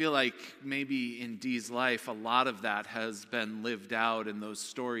 I feel like maybe in Dee's life, a lot of that has been lived out and those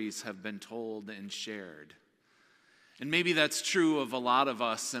stories have been told and shared. And maybe that's true of a lot of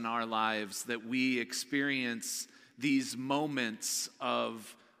us in our lives, that we experience these moments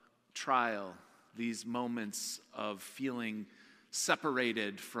of trial, these moments of feeling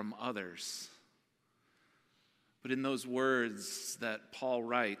separated from others. But in those words that Paul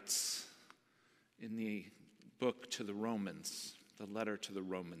writes in the book to the Romans, the letter to the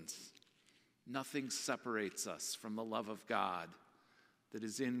Romans, nothing separates us from the love of God that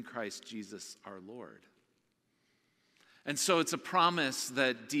is in Christ Jesus our Lord. And so it's a promise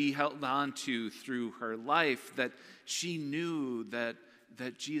that Dee held on to through her life, that she knew that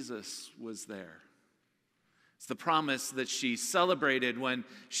Jesus was there. It's the promise that she celebrated when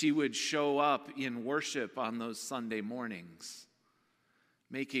she would show up in worship on those Sunday mornings,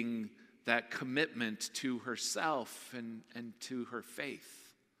 making that commitment to herself and to her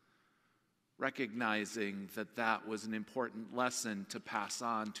faith, recognizing that that was an important lesson to pass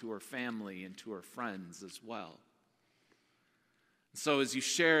on to her family and to her friends as well. So as you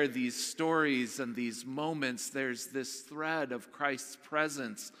share these stories and these moments, there's this thread of Christ's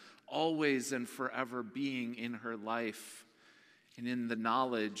presence always and forever being in her life and in the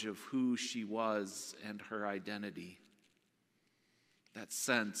knowledge of who she was and her identity. That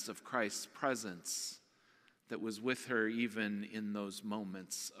sense of Christ's presence that was with her even in those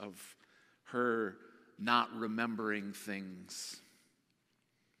moments of her not remembering things.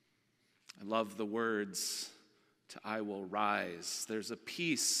 I love the words to "I will rise." There's a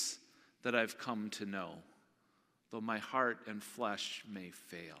peace that I've come to know, though my heart and flesh may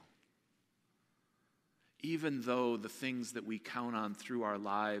fail. Even though the things that we count on through our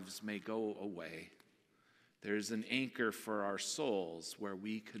lives may go away, there's an anchor for our souls where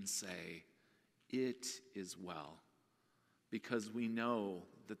we can say, "It is well," because we know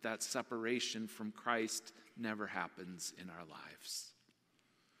that that separation from Christ never happens in our lives.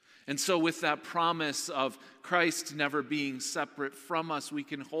 And so with that promise of Christ never being separate from us, we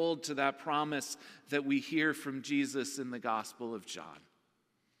can hold to that promise that we hear from Jesus in the Gospel of John.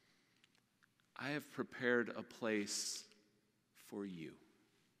 I have prepared a place for you.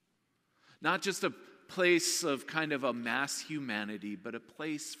 Not just a place of kind of a mass humanity, but a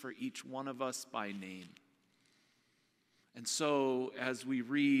place for each one of us by name. And so as we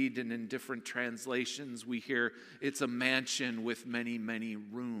read and in different translations, we hear it's a mansion with many, many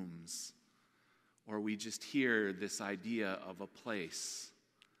rooms. Or we just hear this idea of a place.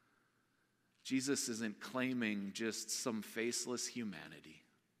 Jesus isn't claiming just some faceless humanity.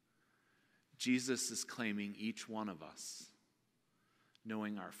 Jesus is claiming each one of us,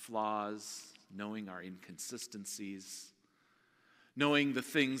 knowing our flaws, knowing our inconsistencies, knowing the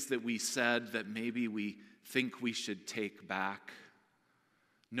things that we said that maybe we think we should take back,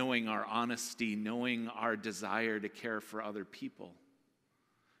 knowing our honesty, knowing our desire to care for other people,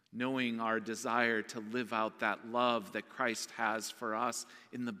 knowing our desire to live out that love that Christ has for us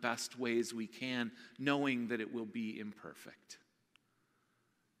in the best ways we can, knowing that it will be imperfect.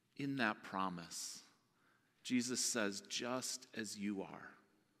 In that promise, Jesus says, just as you are,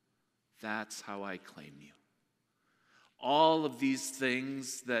 that's how I claim you. All of these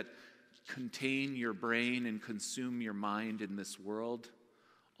things that contain your brain and consume your mind in this world,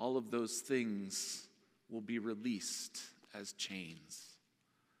 all of those things will be released as chains.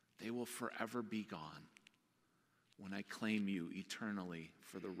 They will forever be gone when I claim you eternally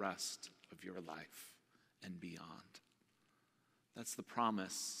for the rest of your life and beyond. That's the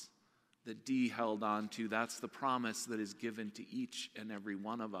promise that Dee held on to. That's the promise that is given to each and every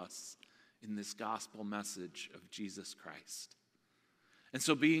one of us in this gospel message of Jesus Christ. And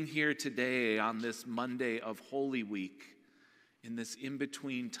so being here today on this Monday of Holy Week, in this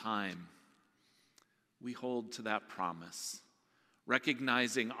in-between time, we hold to that promise,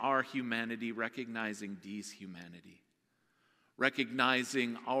 recognizing our humanity, recognizing Dee's humanity,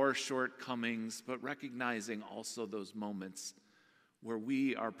 recognizing our shortcomings, but recognizing also those moments where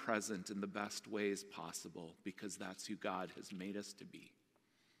we are present in the best ways possible because that's who God has made us to be.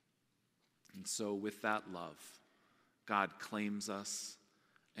 And so with that love, God claims us,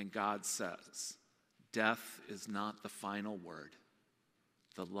 and God says, death is not the final word.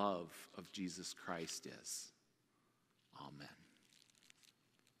 The love of Jesus Christ is. Amen.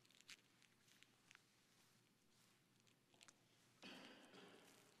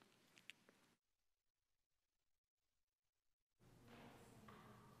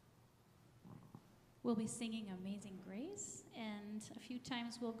 We'll be singing Amazing Grace, and a few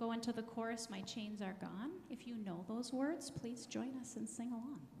times we'll go into the chorus, My Chains Are Gone. If you know those words, please join us and sing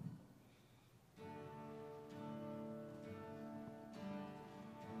along.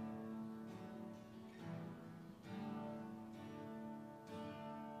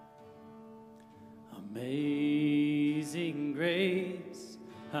 Amazing grace,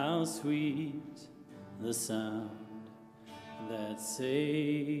 how sweet the sound that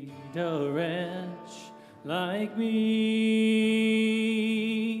saved a wretch like me.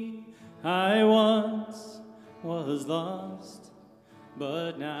 I once was lost,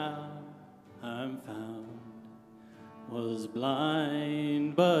 but now I'm found. Was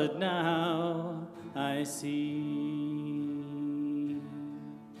blind, but now I see.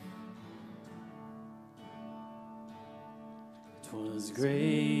 'Twas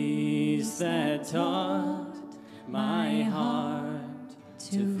grace that taught my heart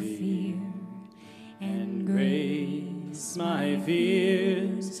to fear, and grace my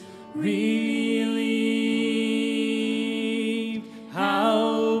fears relieved.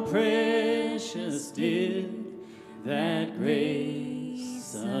 How precious did that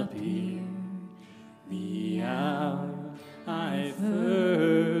grace appear the hour I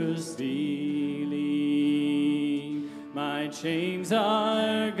first believed. My chains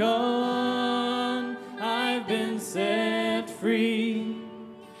are gone, I've been set free.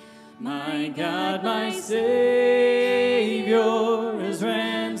 My God, my Savior has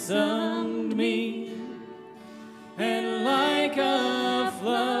ransomed me. And like a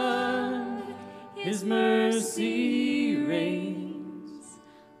flood, His mercy reigns.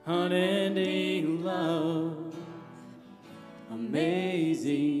 Unending love,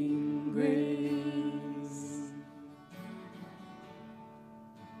 amazing grace.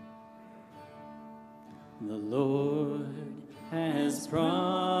 The Lord has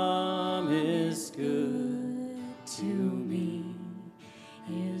promised good to me.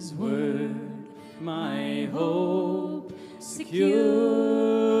 His word my hope secures.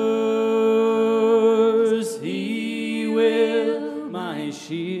 He will my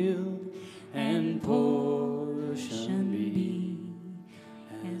shield and portion be,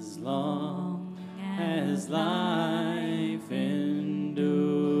 as long as life endures.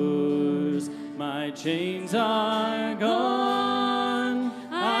 My chains are gone,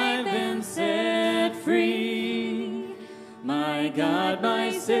 I've been set free. My God,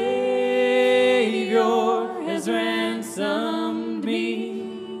 my Savior Savior has ransomed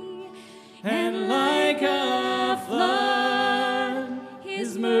me, and like a flood,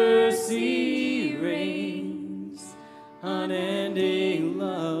 His mercy reigns, unending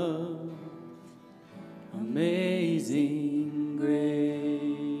love, amazing grace.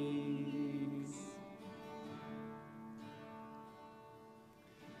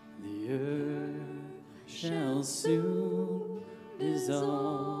 The earth shall soon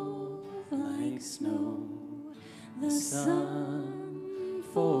dissolve like snow, the sun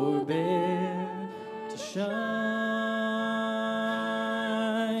forbear to shine,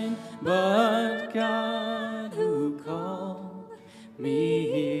 but God who called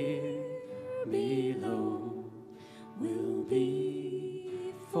me here below will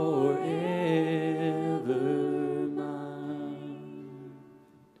be forever mine,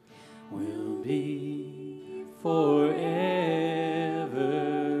 will be forever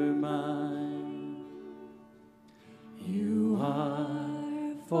mine. You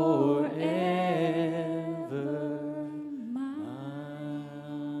are forever mine.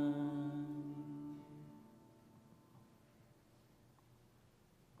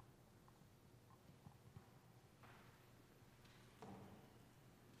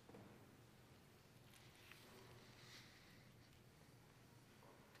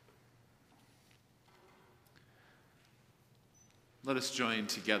 Let us join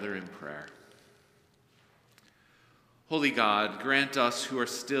together in prayer. Holy God, grant us who are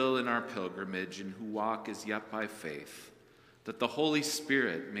still in our pilgrimage and who walk as yet by faith, that the Holy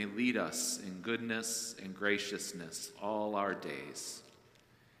Spirit may lead us in goodness and graciousness all our days.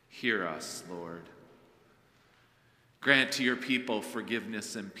 Hear us, Lord. Grant to your people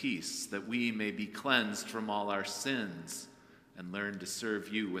forgiveness and peace, that we may be cleansed from all our sins and learn to serve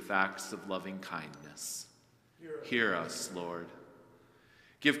you with acts of loving kindness. Hear us, Lord.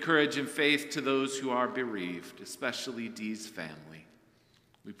 Give courage and faith to those who are bereaved, especially Dee's family.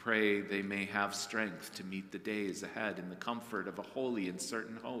 We pray they may have strength to meet the days ahead in the comfort of a holy and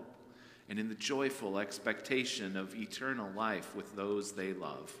certain hope, and in the joyful expectation of eternal life with those they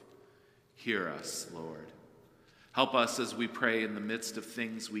love. Hear us, Lord. Help us as we pray in the midst of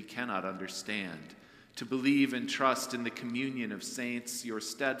things we cannot understand, to believe and trust in the communion of saints, your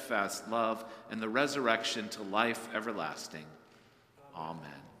steadfast love, and the resurrection to life everlasting.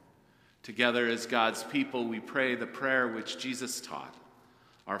 Amen. Together as God's people, we pray the prayer which Jesus taught.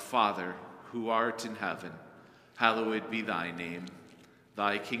 Our Father, who art in heaven, hallowed be thy name.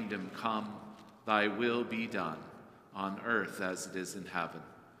 Thy kingdom come, thy will be done, on earth as it is in heaven.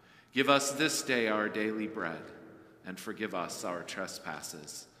 Give us this day our daily bread, and forgive us our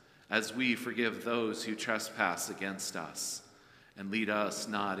trespasses, as we forgive those who trespass against us. And lead us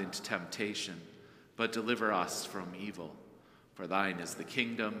not into temptation, but deliver us from evil. For thine is the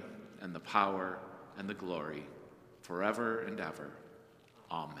kingdom, and the power, and the glory, forever and ever.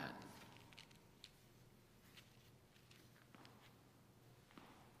 Amen.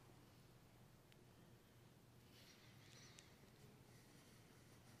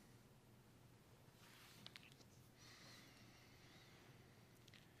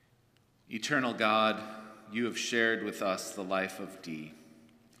 Eternal God, you have shared with us the life of Dee.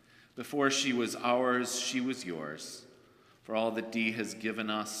 Before she was ours, she was yours. For all that Dee has given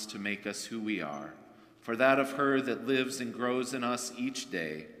us to make us who we are, for that of her that lives and grows in us each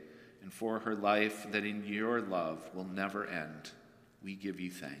day, and for her life that in your love will never end, we give you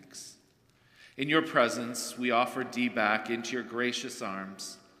thanks. In your presence, we offer Dee back into your gracious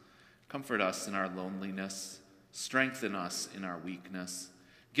arms. Comfort us in our loneliness, strengthen us in our weakness,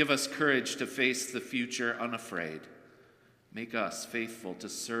 give us courage to face the future unafraid. Make us faithful to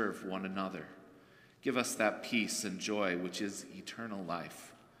serve one another. Give us that peace and joy which is eternal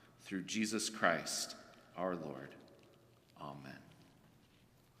life, through Jesus Christ, our Lord. Amen.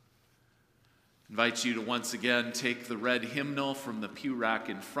 I invite you to once again take the red hymnal from the pew rack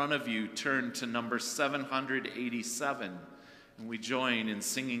in front of you, turn to number 787, and we join in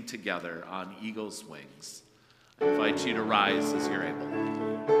singing together on Eagle's Wings. I invite you to rise as you're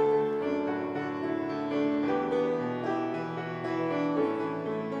able.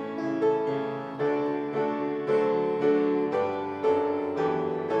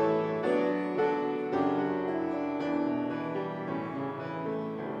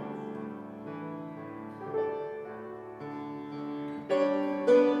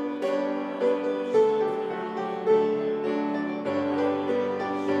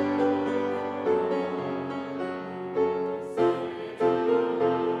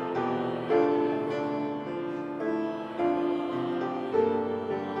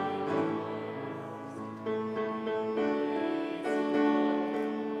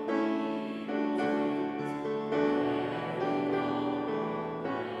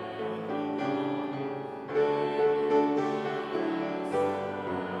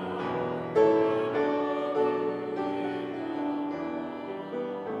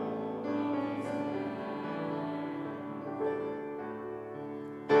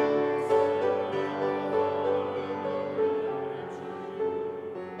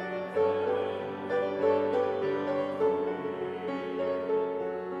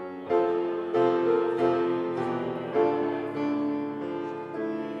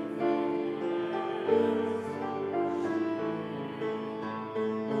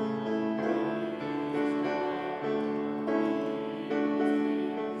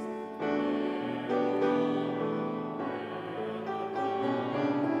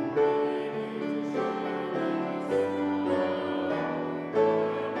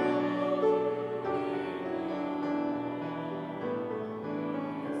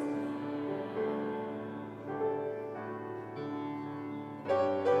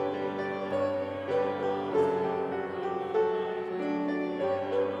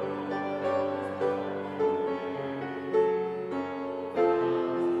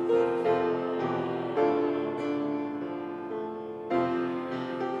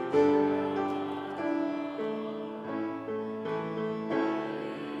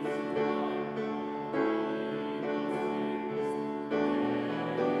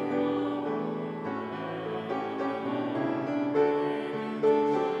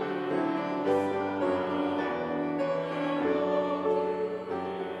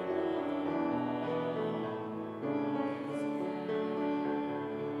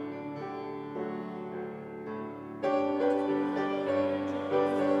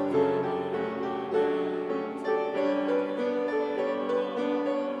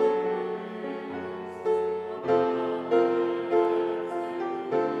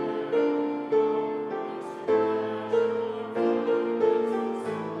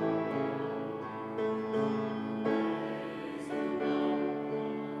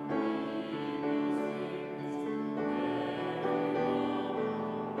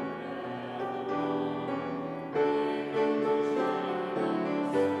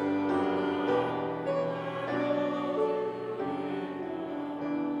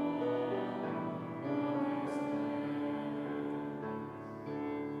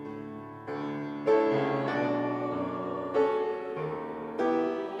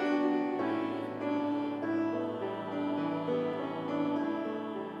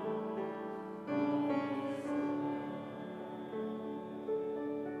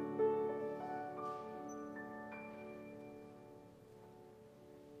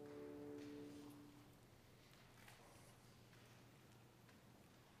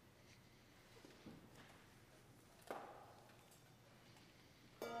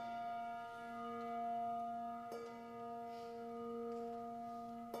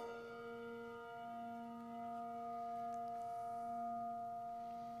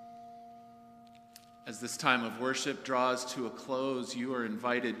 As this time of worship draws to a close, you are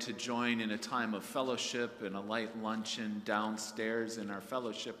invited to join in a time of fellowship and a light luncheon downstairs in our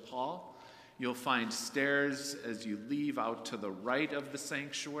fellowship hall. You'll find stairs as you leave out to the right of the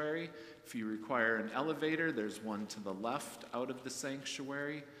sanctuary. If you require an elevator, there's one to the left out of the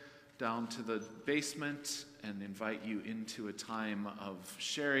sanctuary, down to the basement, and invite you into a time of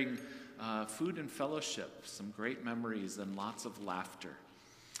sharing food and fellowship, some great memories and lots of laughter.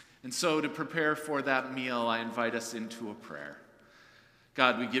 And so to prepare for that meal, I invite us into a prayer.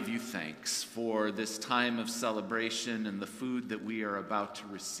 God, we give you thanks for this time of celebration and the food that we are about to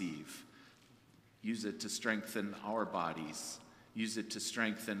receive. Use it to strengthen our bodies. Use it to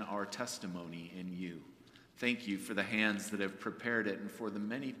strengthen our testimony in you. Thank you for the hands that have prepared it and for the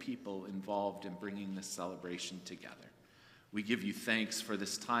many people involved in bringing this celebration together. We give you thanks for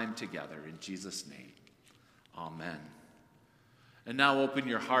this time together in Jesus' name. Amen. And now open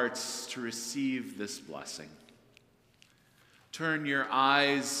your hearts to receive this blessing. Turn your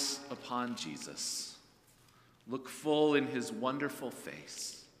eyes upon Jesus. Look full in his wonderful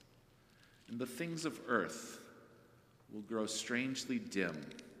face, and the things of earth will grow strangely dim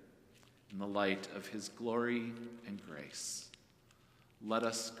in the light of his glory and grace. Let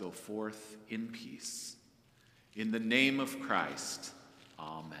us go forth in peace. In the name of Christ,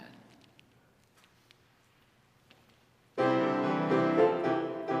 amen.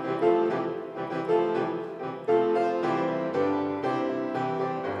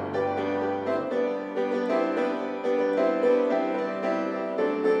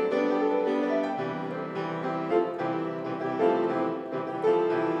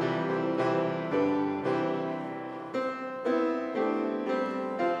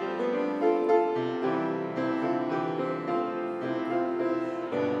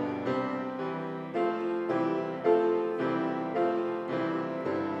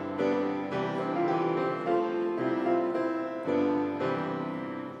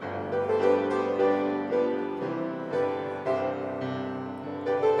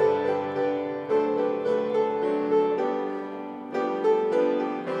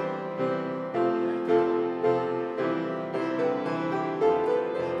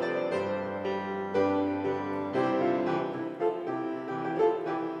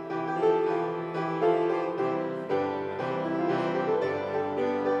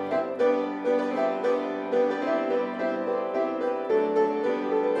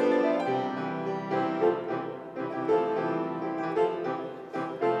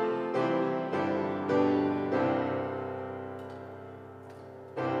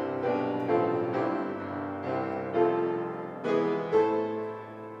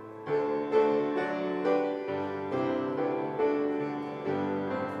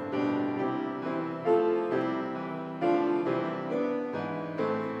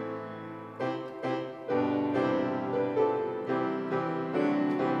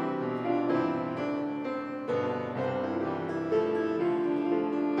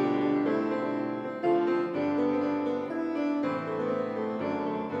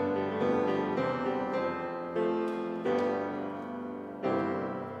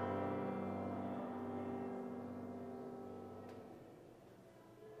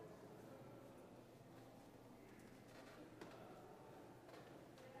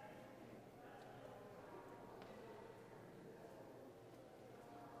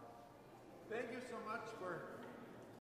 Thank you so much for